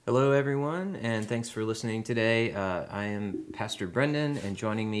Hello, everyone, and thanks for listening today. I am Pastor Brenden, and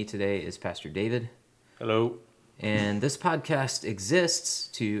joining me today is Pastor David. Hello. And this podcast exists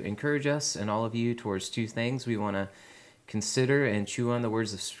to encourage us and all of you towards two things. We want to consider and chew on the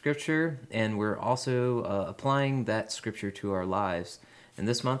words of Scripture, and we're also applying that Scripture to our lives. And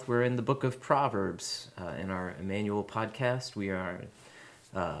this month we're in the book of Proverbs. In our Emmanuel podcast, we are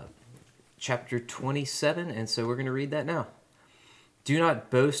chapter 27, and so we're going to read that now. Do not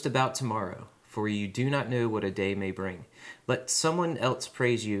boast about tomorrow, for you do not know what a day may bring. Let someone else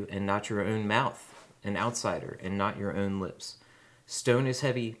praise you and not your own mouth, an outsider and not your own lips. Stone is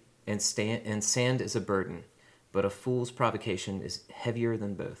heavy and sand is a burden, but a fool's provocation is heavier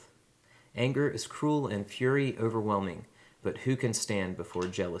than both. Anger is cruel and fury overwhelming, but who can stand before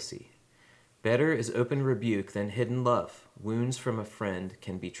jealousy? Better is open rebuke than hidden love. Wounds from a friend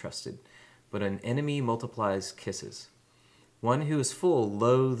can be trusted, but an enemy multiplies kisses. One who is full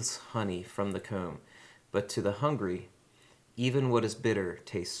loathes honey from the comb, but to the hungry, even what is bitter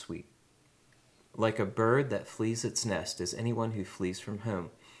tastes sweet. Like a bird that flees its nest is anyone who flees from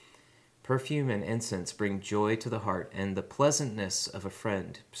home. Perfume and incense bring joy to the heart, and the pleasantness of a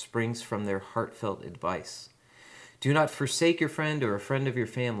friend springs from their heartfelt advice. Do not forsake your friend or a friend of your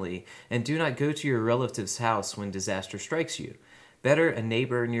family, and do not go to your relative's house when disaster strikes you. Better a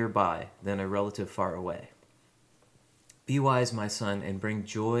neighbor nearby than a relative far away. Be wise, my son, and bring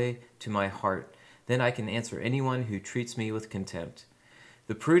joy to my heart. Then I can answer anyone who treats me with contempt.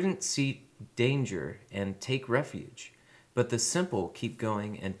 The prudent seek danger and take refuge, but the simple keep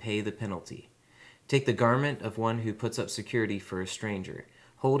going and pay the penalty. Take the garment of one who puts up security for a stranger.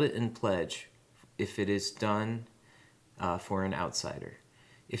 Hold it in pledge if it is done for an outsider.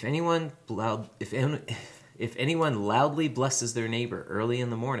 If anyone loudly blesses their neighbor early in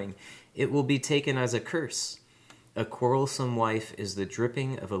the morning, it will be taken as a curse. A quarrelsome wife is the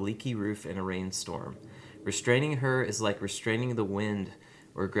dripping of a leaky roof in a rainstorm. Restraining her is like restraining the wind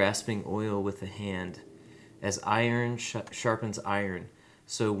or grasping oil with the hand. As iron sharpens iron,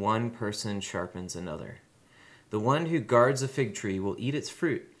 so one person sharpens another. The one who guards a fig tree will eat its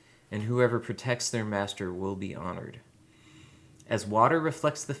fruit, and whoever protects their master will be honored. As water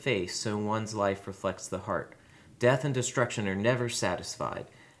reflects the face, so one's life reflects the heart. Death and destruction are never satisfied,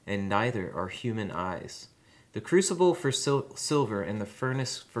 and neither are human eyes. The crucible for silver and the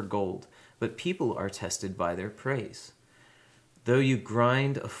furnace for gold, but people are tested by their praise. Though you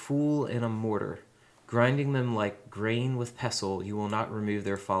grind a fool in a mortar, grinding them like grain with pestle, you will not remove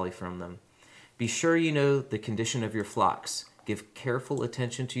their folly from them. Be sure you know the condition of your flocks. Give careful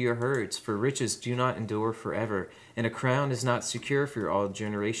attention to your herds, for riches do not endure forever, and a crown is not secure for all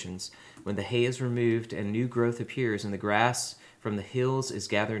generations. When the hay is removed and new growth appears, and the grass from the hills is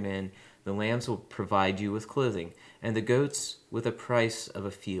gathered in, the lambs will provide you with clothing, and the goats with a price of a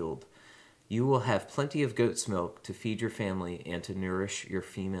field. You will have plenty of goat's milk to feed your family and to nourish your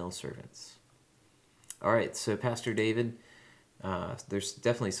female servants. All right, so Pastor David, there's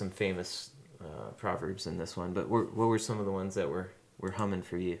definitely some famous Proverbs in this one, but what were some of the ones that were humming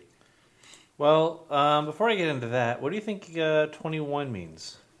for you? Well, before I get into that, what do you think 21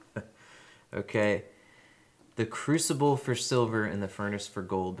 means? Okay. The crucible for silver and the furnace for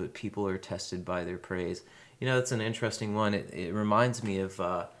gold, but people are tested by their praise. You know, it's an interesting one. It reminds me of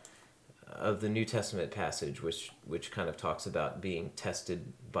the New Testament passage, which kind of talks about being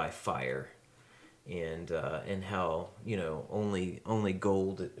tested by fire, and how, you know, only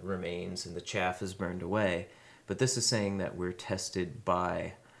gold remains and the chaff is burned away. But this is saying that we're tested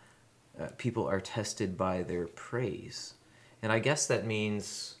by people are tested by their praise, and I guess that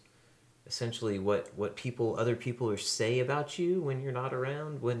means essentially what other people say about you when you're not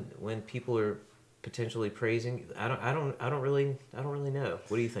around, when people are potentially praising. I don't really know.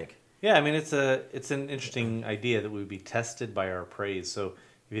 What do you think? Yeah, I mean it's an interesting idea that we would be tested by our praise. So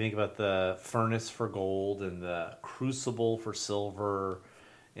if you think about the furnace for gold and the crucible for silver,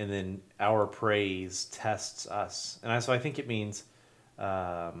 and then our praise tests us, and so I think it means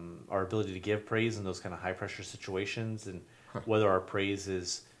our ability to give praise in those kind of high pressure situations, and whether our praise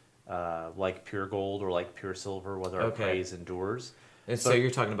is like pure gold or like pure silver, whether our praise endures. And so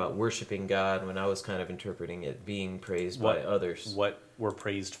you're talking about worshiping God, when I was kind of interpreting it being praised by others. What we're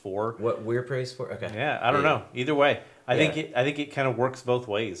praised for. What we're praised for? Okay. Yeah, I don't know. Either way, I think it kind of works both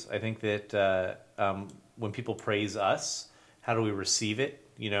ways. I think that when people praise us, how do we receive it?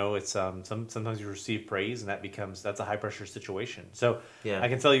 You know, it's sometimes you receive praise, and that's a high pressure situation. So I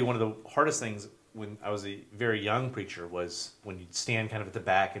can tell you one of the hardest things when I was a very young preacher was when you'd stand kind of at the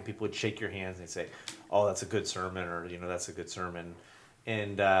back and people would shake your hands and they'd say, "Oh, that's a good sermon," or, you know, "That's a good sermon,"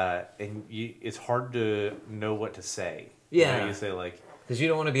 and it's hard to know what to say. Yeah, you say, like, Because you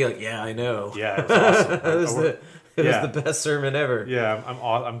don't want to be like, yeah, I know. Yeah, it was awesome. It was the best sermon ever. Yeah,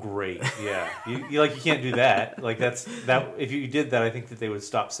 I'm great. Yeah, you can't do that. Like that. If you did that, I think that they would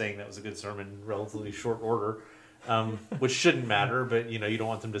stop saying that was a good sermon in relatively short order, which shouldn't matter. But you don't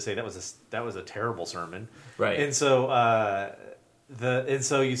want them to say that was a terrible sermon, right? And so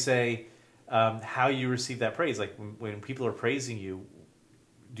so you say how you receive that praise. Like when people are praising you,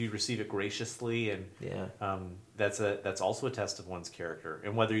 do you receive it graciously? And that's also a test of one's character,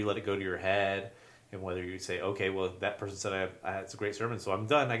 and whether you let it go to your head. And whether you say, okay, well, that person said it's a great sermon, so I'm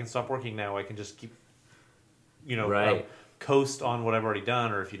done. I can stop working now. I can just keep, coast on what I've already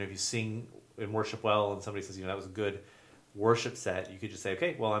done. Or if you sing and worship well, and somebody says, that was a good worship set, you could just say,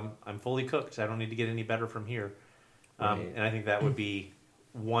 okay, well, I'm fully cooked. I don't need to get any better from here. Right. And I think that would be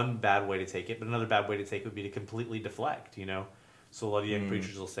one bad way to take it. But another bad way to take it would be to completely deflect. So a lot of young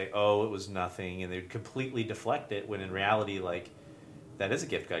preachers will say, oh, it was nothing, and they'd completely deflect it. When in reality, that is a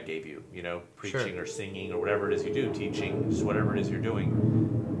gift God gave you, preaching or singing or whatever it is you do, teaching, just whatever it is you're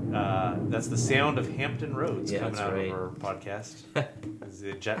doing. That's the sound of Hampton Roads coming out of our podcast.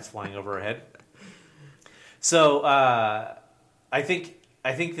 The jets flying over our head. So I think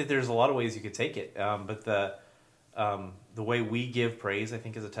that there's a lot of ways you could take it, but the way we give praise, I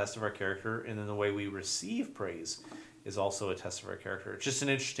think, is a test of our character, and then the way we receive praise is also a test of our character. It's just an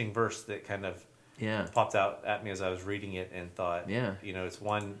interesting verse that kind of popped out at me as I was reading it and thought, it's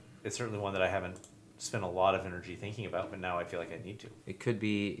certainly one that I haven't spent a lot of energy thinking about, but now I feel like I need to. It could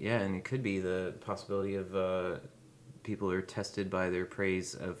be, and it could be the possibility of people are tested by their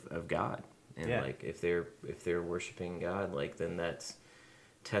praise of God, and if they're worshiping God, then that's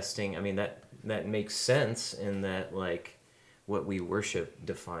testing. I mean, that makes sense in that what we worship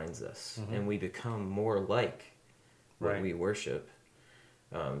defines us, and we become more like what we worship.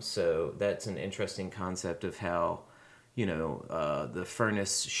 So that's an interesting concept of how, the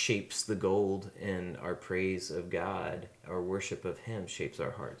furnace shapes the gold, and our praise of God, our worship of Him, shapes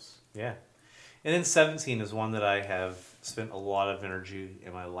our hearts. Yeah. And then 17 is one that I have spent a lot of energy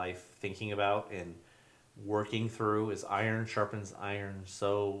in my life thinking about and working through. Is iron sharpens iron,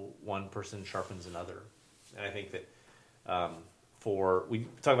 so one person sharpens another. And I think that we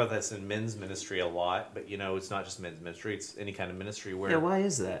talk about this in men's ministry a lot, but it's not just men's ministry; it's any kind of ministry where. Yeah, why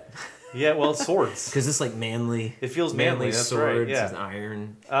is that? Yeah, well, it's swords. Because it's manly. It feels manly. That's swords right. Yeah, and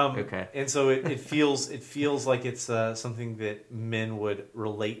iron. Okay. And so it feels like it's something that men would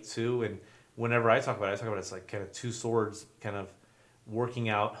relate to. And whenever I talk about it it's kind of two swords, kind of working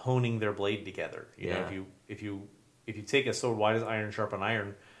out, honing their blade together. You know, if you take a sword, why does iron sharpen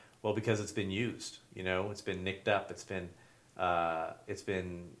iron? Well, because it's been used. It's been nicked up. It's been a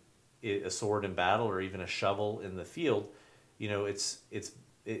sword in battle, or even a shovel in the field.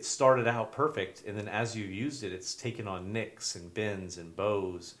 It started out perfect, and then as you used it, it's taken on nicks and bends and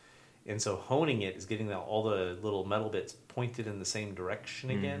bows, and so honing it is getting all the little metal bits pointed in the same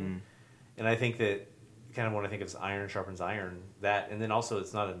direction again. And I think that kind of when I think of iron sharpens iron, and then also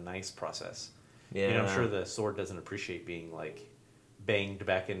it's not a nice process. Yeah, I'm sure the sword doesn't appreciate being banged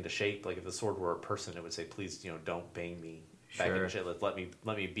back into shape. If the sword were a person, it would say, please, don't bang me back into shape.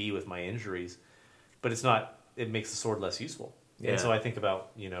 Let me be with my injuries. But it's not. It makes the sword less useful. Yeah. And so I think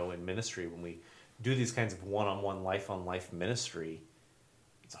about in ministry, when we do these kinds of one-on-one, life-on-life ministry,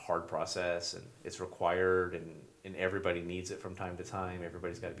 it's a hard process, and it's required, and everybody needs it from time to time.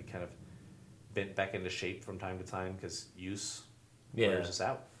 Everybody's got to be kind of bent back into shape from time to time, because use wears us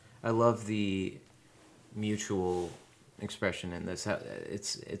out. I love the mutual expression in this.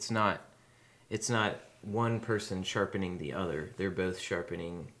 It's not one person sharpening the other. They're both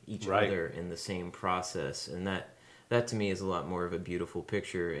sharpening each other in the same process, and that to me is a lot more of a beautiful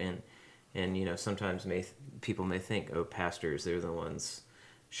picture. And sometimes people may think, oh, pastors, they're the ones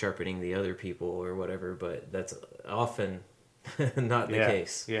sharpening the other people or whatever, but that's often not the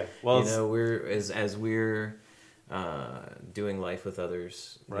case. Yeah. Well, we're as we're doing life with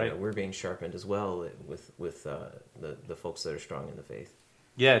others, we're being sharpened as well with the folks that are strong in the faith.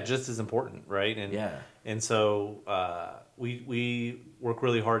 Yeah, just as important, right? And so we work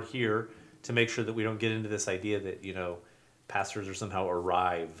really hard here to make sure that we don't get into this idea that pastors are somehow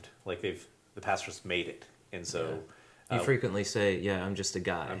arrived, the pastors made it, and so you frequently say, I'm just a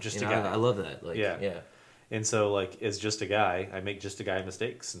guy. I'm just a guy. I love that. And so, as just a guy, I make just a guy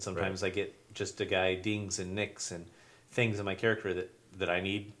mistakes, and sometimes I get just a guy dings and nicks and things in my character that I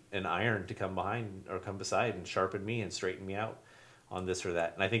need an iron to come behind or come beside and sharpen me and straighten me out on this or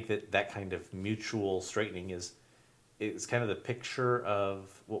that. And I think that kind of mutual straightening is kind of the picture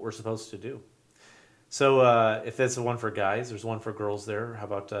of what we're supposed to do. So if that's the one for guys, there's one for girls there. How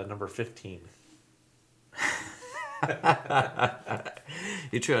about number 15?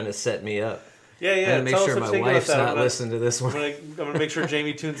 You're trying to set me up. Yeah, I'm gonna make Tell us sure what my you think about wife's that. not listening to this one. I'm gonna make sure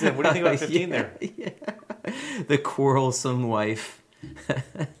Jamie tunes in. What do you think about 15 there? The quarrelsome wife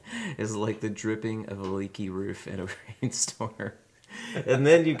is like the dripping of a leaky roof in a rainstorm. And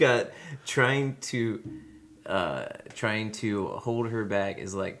then you got trying to hold her back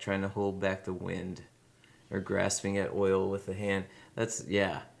is like trying to hold back the wind, or grasping at oil with the hand. That's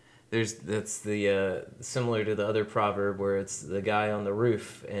the similar to the other proverb where it's the guy on the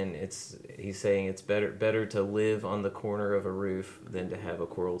roof, and he's saying it's better to live on the corner of a roof than to have a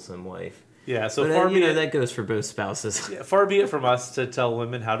quarrelsome wife. Yeah, so but far be it, that goes for both spouses. Yeah, far be it from us to tell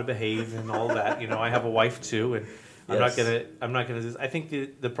women how to behave and all that. I have a wife too, and I'm not gonna. I think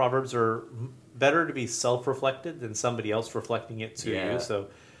the Proverbs are better to be self-reflected than somebody else reflecting it to you. So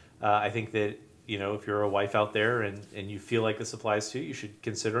I think that if you're a wife out there and you feel like this applies to you, you should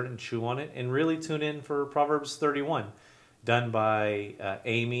consider it and chew on it, and really tune in for Proverbs 31, done by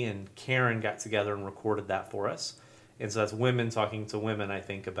Amy and Karen got together and recorded that for us. And so that's women talking to women, I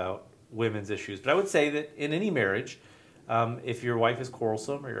think, about women's issues. But I would say that in any marriage, if your wife is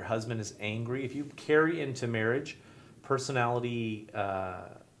quarrelsome or your husband is angry, if you carry into marriage personality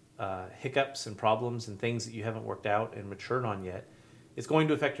hiccups and problems and things that you haven't worked out and matured on yet, it's going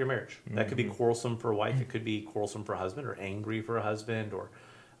to affect your marriage. Mm-hmm. That could be quarrelsome for a wife. It could be quarrelsome for a husband, or angry for a husband, or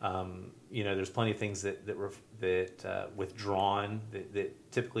there's plenty of things that withdrawn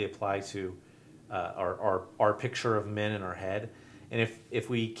that typically apply to our picture of men in our head. And if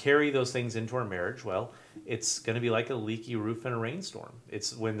we carry those things into our marriage, well, it's going to be like a leaky roof in a rainstorm.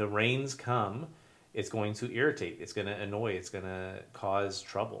 It's when the rains come, it's going to irritate. It's going to annoy. It's going to cause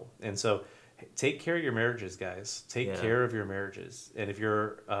trouble. And so take care of your marriages, guys. Take care of your marriages. And if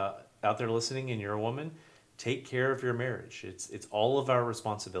you're out there listening and you're a woman, take care of your marriage. It's all of our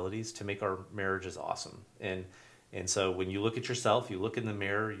responsibilities to make our marriages awesome. And so when you look at yourself, you look in the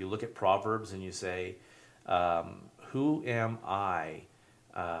mirror, you look at Proverbs, and you say, who am I?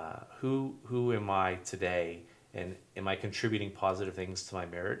 Who am I today? And am I contributing positive things to my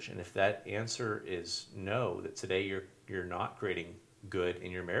marriage? And if that answer is no, that today you're not creating good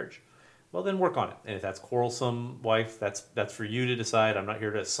in your marriage, well, then work on it. And if that's quarrelsome wife, that's for you to decide. I'm not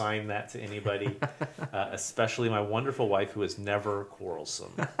here to assign that to anybody, especially my wonderful wife who is never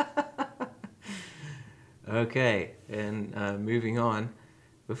quarrelsome. Okay, and moving on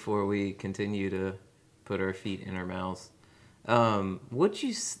before we continue to put our feet in our mouths. What'd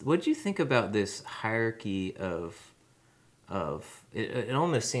you think about this hierarchy of it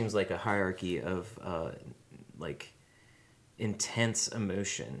almost seems like a hierarchy of like intense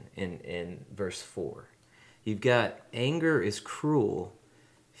emotion in verse 4. You've got anger is cruel,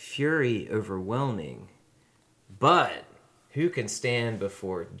 fury overwhelming, but who can stand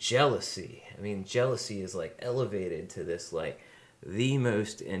before jealousy? I mean, jealousy is like elevated to this like the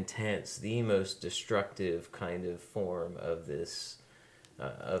most intense, the most destructive kind of form of this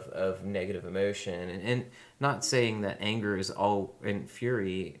of negative emotion, and not saying that anger is all, and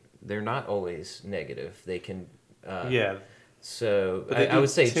fury, they're not always negative. They can So I would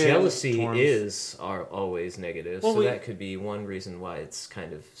say jealousy are always negative. Well, so that could be one reason why it's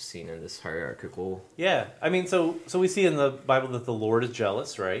kind of seen in this hierarchical. Yeah, I mean, so we see in the Bible that the Lord is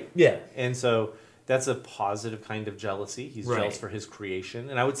jealous, right? Yeah, and so that's a positive kind of jealousy. He's jealous for his creation.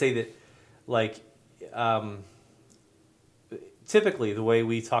 And I would say that, like, typically the way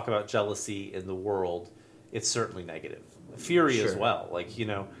we talk about jealousy in the world, it's certainly negative. Fury as well. Like,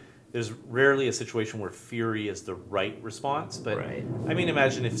 there's rarely a situation where fury is the right response. But, I mean,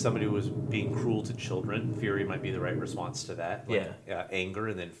 imagine if somebody was being cruel to children. Fury might be the right response to that. Like, anger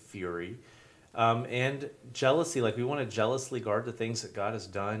and then fury. And jealousy, like we want to jealously guard the things that God has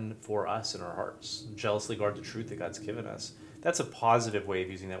done for us in our hearts. Jealously guard the truth that God's given us. That's a positive way of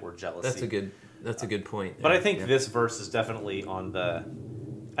using that word jealousy. That's a good point. But I think this verse is definitely on the,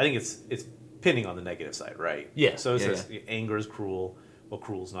 I think it's pinning on the negative side, right? Yeah. So it says anger is cruel. Well,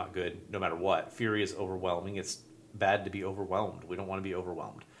 cruel is not good no matter what. Fury is overwhelming. It's bad to be overwhelmed. We don't want to be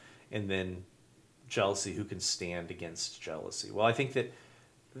overwhelmed. And then jealousy, who can stand against jealousy? Well, I think that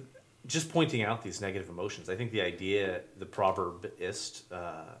just pointing out these negative emotions, I think the idea, the proverbist,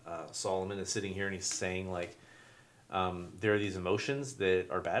 Solomon is sitting here and he's saying, like, there are these emotions that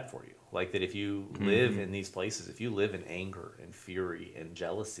are bad for you. Like that if you live in these places, if you live in anger and fury and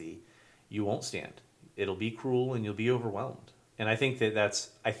jealousy, you won't stand. It'll be cruel and you'll be overwhelmed. And I think that's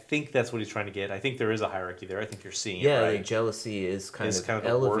what he's trying to get. I think there is a hierarchy there. I think you're seeing it, right? Yeah, jealousy is kind of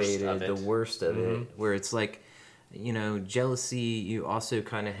elevated, the worst of it, where it's like, jealousy, you also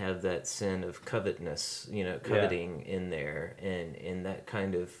kind of have that sin of covetousness, coveting in there, and that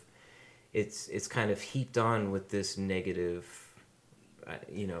kind of, it's kind of heaped on with this negative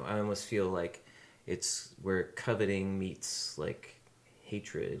I almost feel like it's where coveting meets like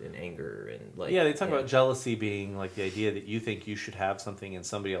hatred and anger and like. Yeah, they talk about jealousy being like the idea that you think you should have something and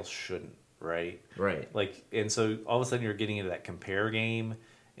somebody else shouldn't, right? Right. Like, and so all of a sudden you're getting into that compare game,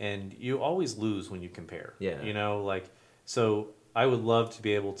 and you always lose when you compare. Yeah. Like, so I would love to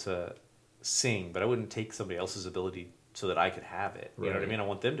be able to sing, but I wouldn't take somebody else's ability so that I could have it. You know what I mean? I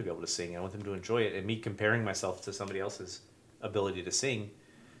want them to be able to sing. I want them to enjoy it. And me comparing myself to somebody else's ability to sing,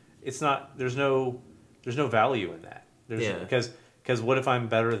 it's not. There's no value in that. Because what if I'm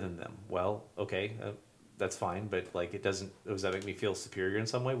better than them? Well, okay, that's fine. But like, does that make me feel superior in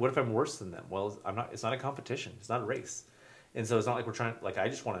some way? What if I'm worse than them? Well, I'm not. It's not a competition. It's not a race. And so it's not like we're trying. Like, I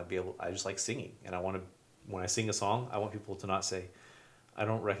just want to be able. I just like singing, and I want to. When I sing a song, I want people to not say, "I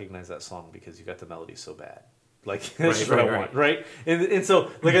don't recognize that song because you got the melody so bad." Like, that's just what I want, right? And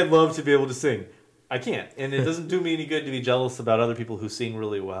so, like, I'd love to be able to sing. I can't. And it doesn't do me any good to be jealous about other people who sing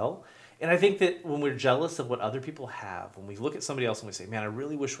really well. And I think that when we're jealous of what other people have, when we look at somebody else and we say, man, I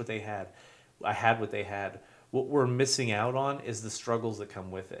really wish what they had, I had what they had, what we're missing out on is the struggles that come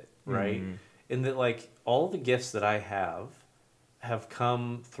with it, right? Mm-hmm. And that, like, all the gifts that I have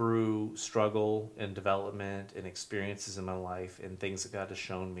come through struggle and development and experiences in my life and things that God has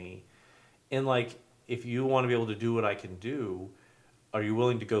shown me. And, like, if you want to be able to do what I can do, are you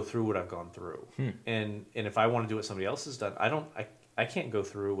willing to go through what I've gone through? And if I want to do what somebody else has done, I can't go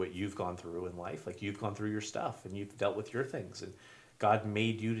through what you've gone through in life. Like, you've gone through your stuff and you've dealt with your things, and God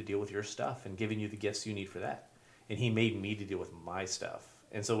made you to deal with your stuff and given you the gifts you need for that. And he made me to deal with my stuff.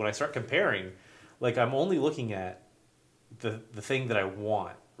 And so when I start comparing, like, I'm only looking at the thing that I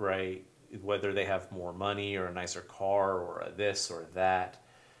want, right? Whether they have more money or a nicer car or a this or that.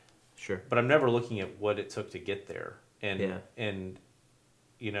 Sure. But I'm never looking at what it took to get there. And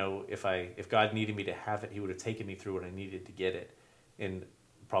if God needed me to have it, he would have taken me through what I needed to get it. And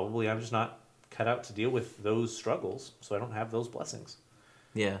probably I'm just not cut out to deal with those struggles, so I don't have those blessings.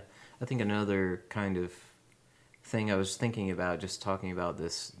 Yeah. I think another kind of thing I was thinking about just talking about the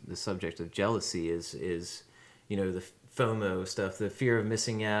subject of jealousy is the FOMO stuff, the fear of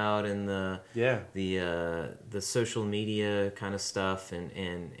missing out, and the social media kind of stuff,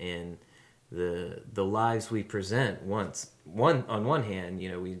 and the lives we present. On one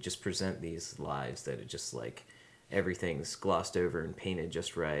hand, we just present these lives that are just like everything's glossed over and painted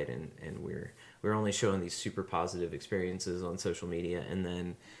just right, and we're only showing these super positive experiences on social media, and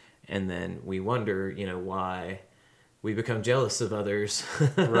then we wonder, why we become jealous of others.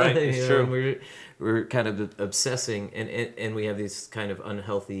 Right, it's true. We're kind of obsessing, and we have these kind of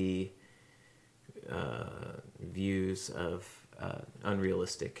unhealthy views of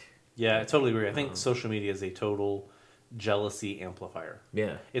unrealistic. Yeah, I totally agree. I think social media is a total jealousy amplifier.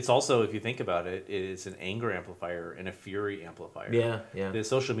 Yeah. It's also, if you think about it, it's an anger amplifier and a fury amplifier. Yeah. The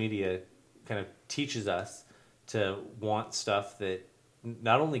social media kind of teaches us to want stuff that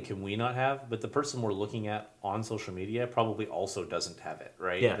not only can we not have, but the person we're looking at on social media probably also doesn't have it,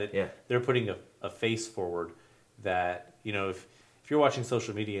 right? Yeah. They're putting a face forward that, if you're watching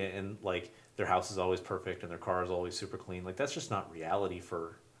social media and, like, their house is always perfect and their car is always super clean, like, that's just not reality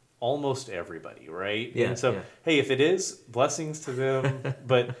for almost everybody, right? Yeah. And so, hey, if it is, blessings to them,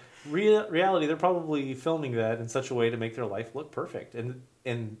 but reality, they're probably filming that in such a way to make their life look perfect. And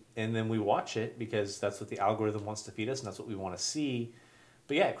then we watch it because that's what the algorithm wants to feed us and that's what we want to see.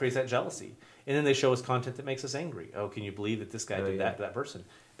 But yeah, it creates that jealousy. And then they show us content that makes us angry. Oh, can you believe that this guy did that to that person?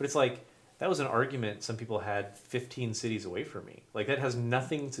 But it's like, that was an argument some people had 15 cities away from me. Like, that has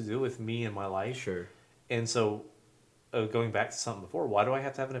nothing to do with me and my life. Sure. And so, going back to something before, why do I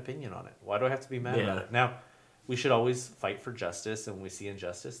have to have an opinion on it? Why do I have to be mad about it? Now, we should always fight for justice, and when we see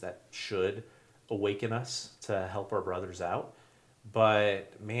injustice, that should awaken us to help our brothers out.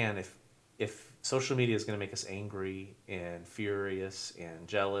 But, man, if social media is going to make us angry and furious and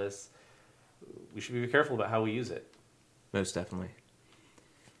jealous, we should be careful about how we use it. Most definitely.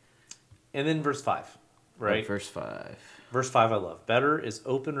 And then verse 5, right? Verse 5. Verse 5 I love. Better is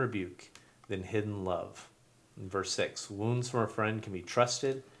open rebuke than hidden love. And verse 6, wounds from a friend can be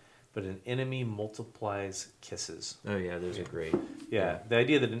trusted, but an enemy multiplies kisses. Oh, yeah, those are great. Yeah, the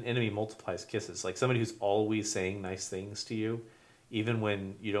idea that an enemy multiplies kisses, like somebody who's always saying nice things to you, even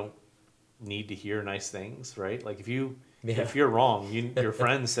when you don't need to hear nice things, right? Like, if you're wrong, your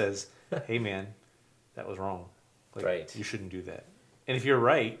friend says, hey, man, that was wrong. Like, right. You shouldn't do that. And if you're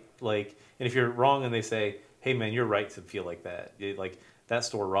right, and if you're wrong and they say, hey, man, you're right to feel like that. Like, that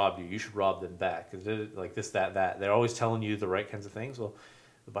store robbed you. You should rob them back. Like this, that. They're always telling you the right kinds of things. Well,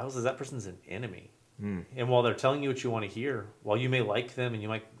 the Bible says that person's an enemy. And while they're telling you what you want to hear, while you may like them and you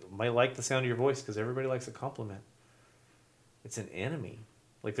might like the sound of your voice because everybody likes a compliment, it's an enemy.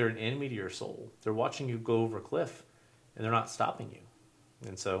 Like they're an enemy to your soul. They're watching you go over a cliff, and they're not stopping you.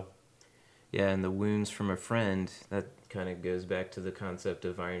 And so, Yeah, and the wounds from a friend, that kind of goes back to the concept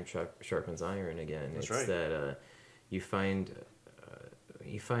of iron sharpens iron again. That's It's right. that you find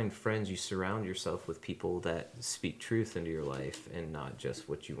friends, you surround yourself with people that speak truth into your life and not just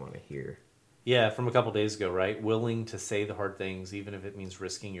what you want to hear. yeah, from a couple days ago, right? Willing to say the hard things, even if it means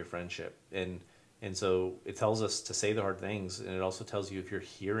risking your friendship. And so it tells us to say the hard things, and it also tells you if you're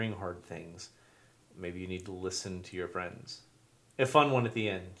hearing hard things, maybe you need to listen to your friends. A fun one at the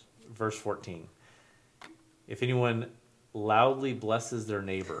end, verse 14. If anyone loudly blesses their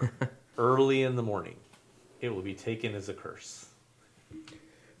neighbor early in the morning, it will be taken as a curse.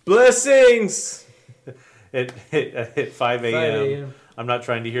 Blessings! At 5 a.m. I'm not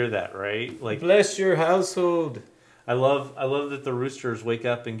trying to hear that, right? Like, Bless your household. I love that the roosters wake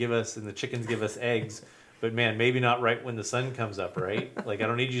up and the chickens give us eggs, but man, maybe not right when the sun comes up, right? Like I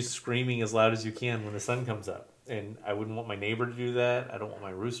don't need you screaming as loud as you can when the sun comes up. And I wouldn't want my neighbor to do that. I don't want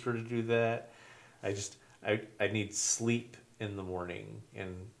my rooster to do that. I need sleep in the morning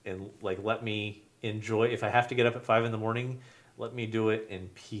and like let me enjoy. If I have to get up at 5 in the morning, let me do it in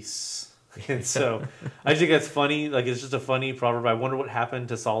peace. And so I think that's funny. Like it's just a funny proverb. I wonder what happened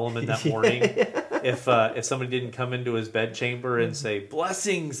to Solomon that morning. If somebody didn't come into his bedchamber and say,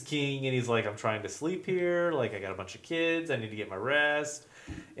 "Blessings, King," and he's like, "I'm trying to sleep here. Like I got a bunch of kids. I need to get my rest."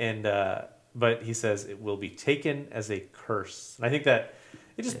 And but he says it will be taken as a curse. And I think that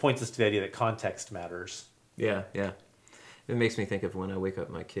it just points us to the idea that context matters. Yeah, yeah. It makes me think of when I wake up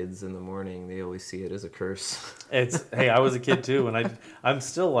my kids in the morning, they always see it as a curse. Hey, I was a kid too, and I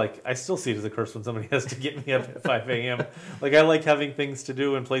still see it as a curse when somebody has to get me up at 5 a.m. Like I like having things to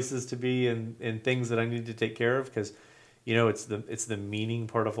do and places to be and things that I need to take care of because, it's the meaning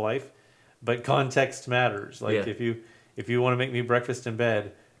part of life, but context matters. Like Yeah. if you want to make me breakfast in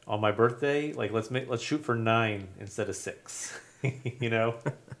bed on my birthday, like let's shoot for 9 instead of 6.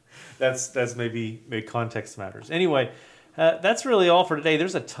 That's maybe context matters. Anyway. That's really all for today.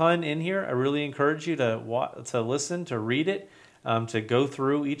 There's a ton in here. I really encourage you to listen, to read it, to go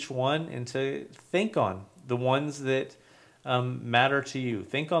through each one, and to think on the ones that matter to you.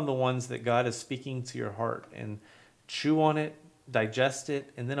 Think on the ones that God is speaking to your heart, and chew on it, digest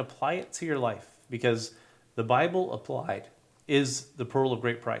it, and then apply it to your life. Because the Bible applied is the pearl of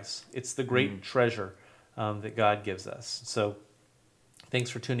great price. It's the great treasure that God gives us. So thanks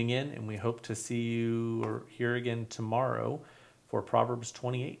for tuning in, and we hope to see you or hear again tomorrow for Proverbs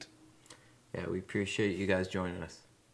 28. Yeah, we appreciate you guys joining us.